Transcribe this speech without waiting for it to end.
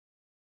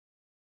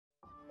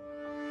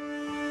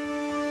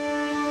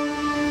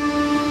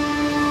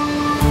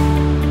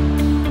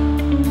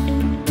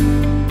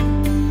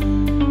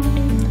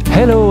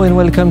Hello and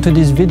welcome to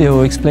this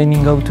video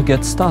explaining how to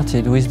get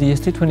started with the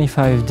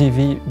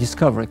ST25DV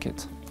Discovery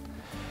Kit.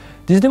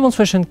 This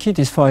demonstration kit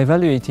is for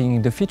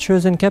evaluating the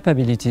features and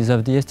capabilities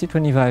of the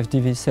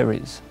ST25DV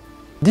series.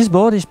 This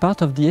board is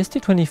part of the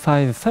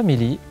ST25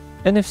 family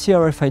NFC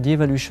RFID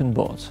evaluation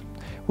boards,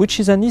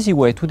 which is an easy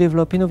way to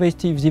develop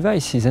innovative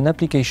devices and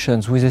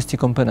applications with ST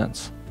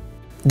components.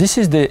 This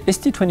is the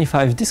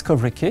ST25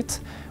 Discovery Kit,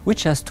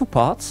 which has two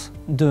parts,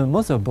 the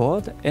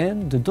motherboard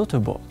and the daughter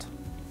board.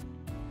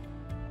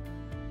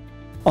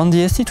 On the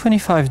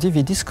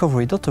ST25DV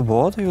Discovery daughter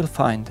board, you will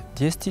find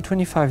the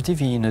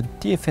ST25DV in a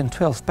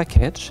DFN12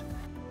 package,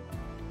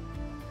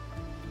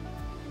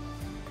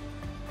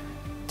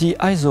 the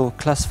ISO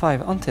class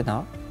 5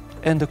 antenna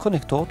and the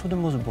connector to the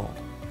motherboard.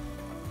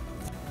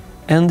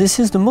 And this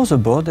is the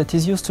motherboard that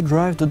is used to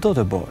drive the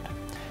daughter board.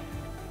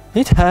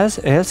 It has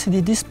a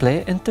LCD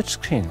display and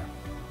touchscreen,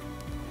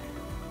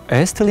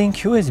 a ST-Link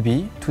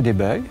USB to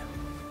debug,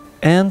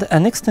 and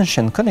an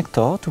extension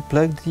connector to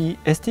plug the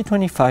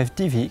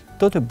ST25DV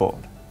daughter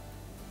board.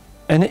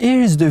 And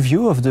here is the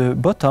view of the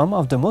bottom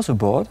of the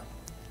motherboard,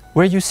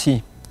 where you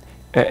see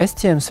a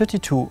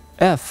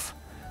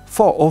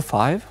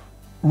STM32F405,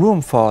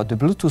 room for the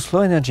Bluetooth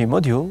Low Energy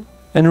module,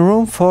 and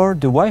room for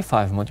the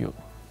Wi-Fi module.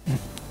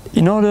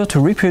 In order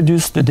to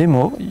reproduce the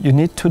demo, you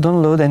need to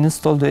download and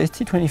install the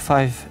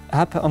ST25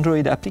 app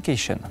Android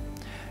application.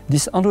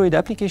 This Android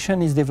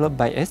application is developed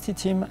by ST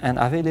team and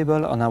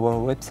available on our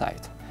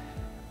website,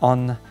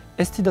 on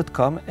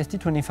st.com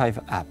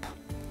ST25 app.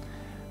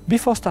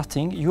 Before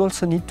starting, you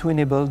also need to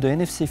enable the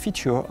NFC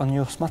feature on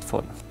your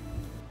smartphone.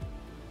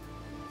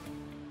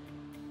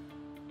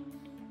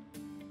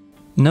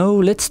 Now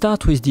let's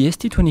start with the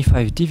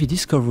ST25DV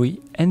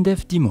Discovery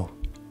NDEF demo.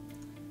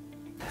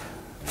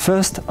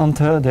 First,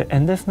 enter the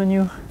NDEF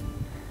menu,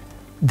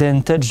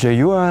 then touch the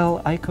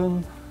URL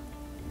icon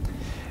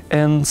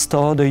and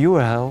store the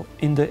URL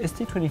in the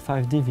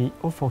ST25DV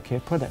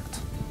 04K product.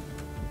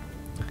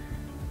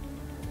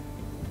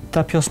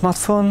 Tap your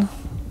smartphone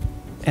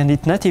and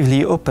it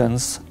natively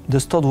opens the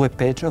stored web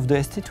page of the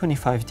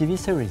ST25DV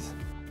series.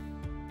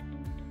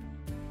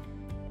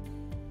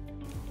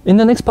 In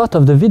the next part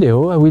of the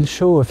video, I will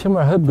show a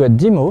firmware upgrade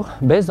demo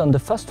based on the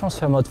fast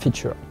transfer mode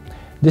feature.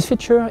 This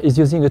feature is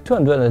using a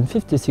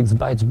 256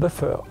 bytes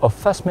buffer of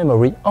fast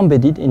memory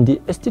embedded in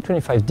the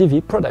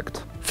ST25DV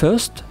product.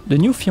 First, the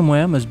new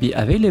firmware must be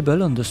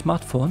available on the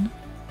smartphone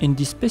in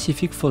this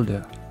specific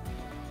folder.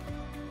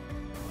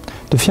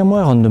 The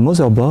firmware on the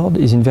motherboard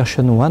is in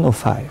version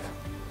 105.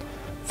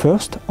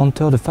 First,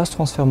 enter the fast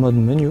transfer mode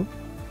menu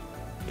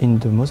in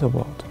the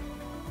motherboard.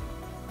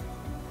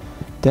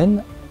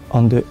 Then,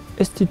 on the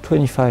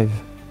ST25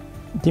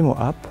 demo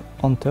app,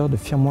 enter the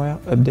firmware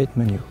update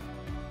menu.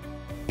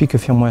 Pick a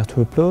firmware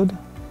to upload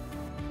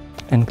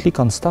and click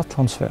on Start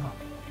Transfer.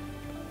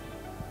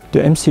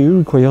 The MCU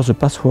requires a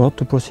password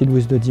to proceed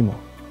with the demo.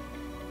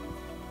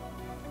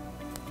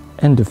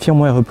 And the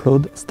firmware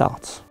upload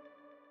starts.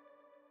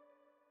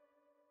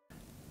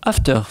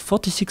 After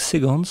 46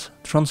 seconds,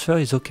 transfer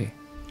is OK.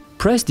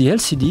 Press the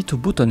LCD to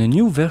boot on a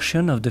new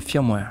version of the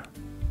firmware.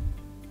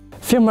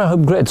 Firmware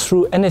upgrade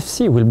through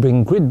NFC will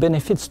bring great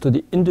benefits to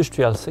the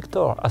industrial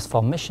sector as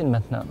for machine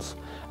maintenance,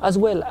 as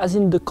well as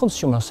in the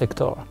consumer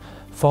sector,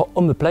 for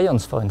home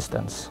appliance for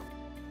instance.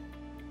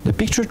 The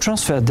picture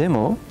transfer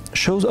demo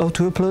shows how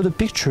to upload a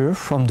picture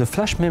from the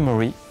flash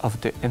memory of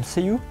the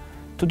MCU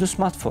to the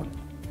smartphone.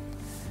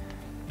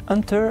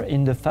 Enter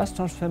in the fast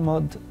transfer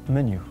mode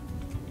menu.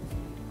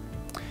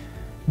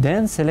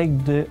 Then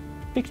select the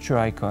picture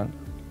icon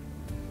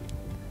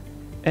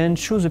and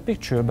choose a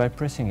picture by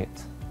pressing it.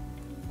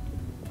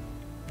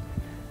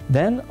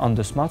 Then on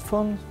the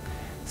smartphone,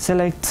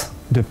 select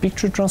the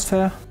picture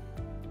transfer,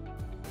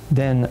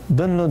 then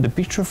download the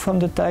picture from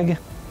the tag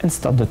and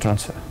start the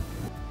transfer.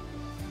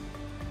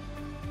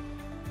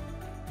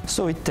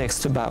 So it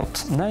takes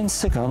about 9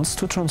 seconds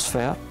to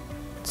transfer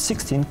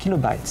 16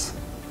 kilobytes.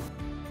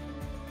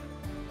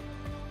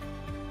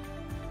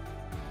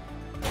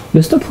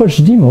 The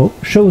Stopwatch demo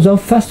shows how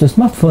fast a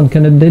smartphone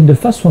can update the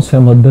fast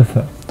transfer mode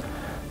buffer.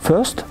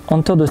 First,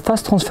 enter the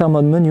fast transfer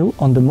mode menu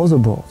on the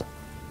motherboard.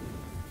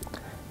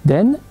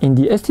 Then, in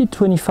the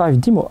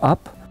ST25 demo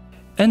app,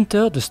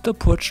 enter the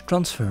Stopwatch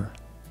transfer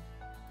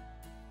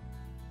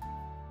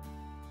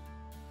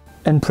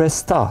and press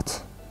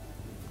Start.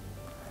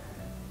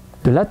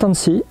 The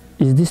latency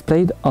is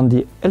displayed on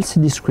the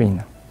LCD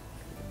screen.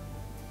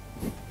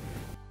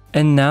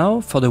 And now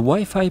for the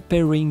Wi-Fi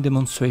pairing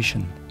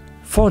demonstration.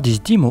 For this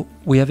demo,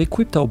 we have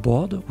equipped our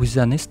board with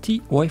an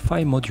ST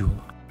Wi-Fi module.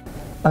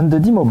 On the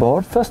demo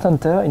board, first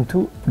enter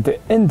into the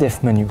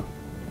NDEF menu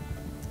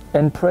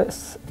and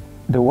press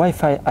the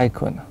Wi-Fi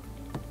icon.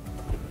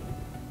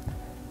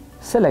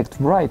 Select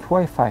Write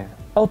Wi-Fi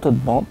out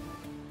of band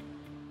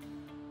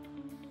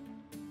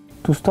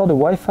to store the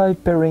Wi-Fi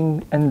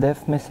pairing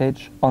NDEF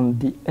message on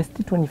the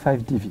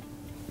ST25DV.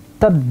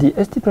 Tap the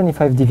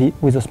ST25DV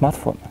with a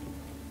smartphone.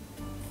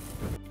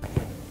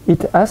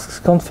 It asks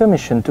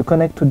confirmation to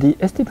connect to the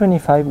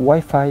ST25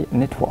 Wi-Fi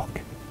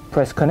network.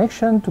 Press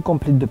Connection to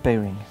complete the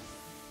pairing.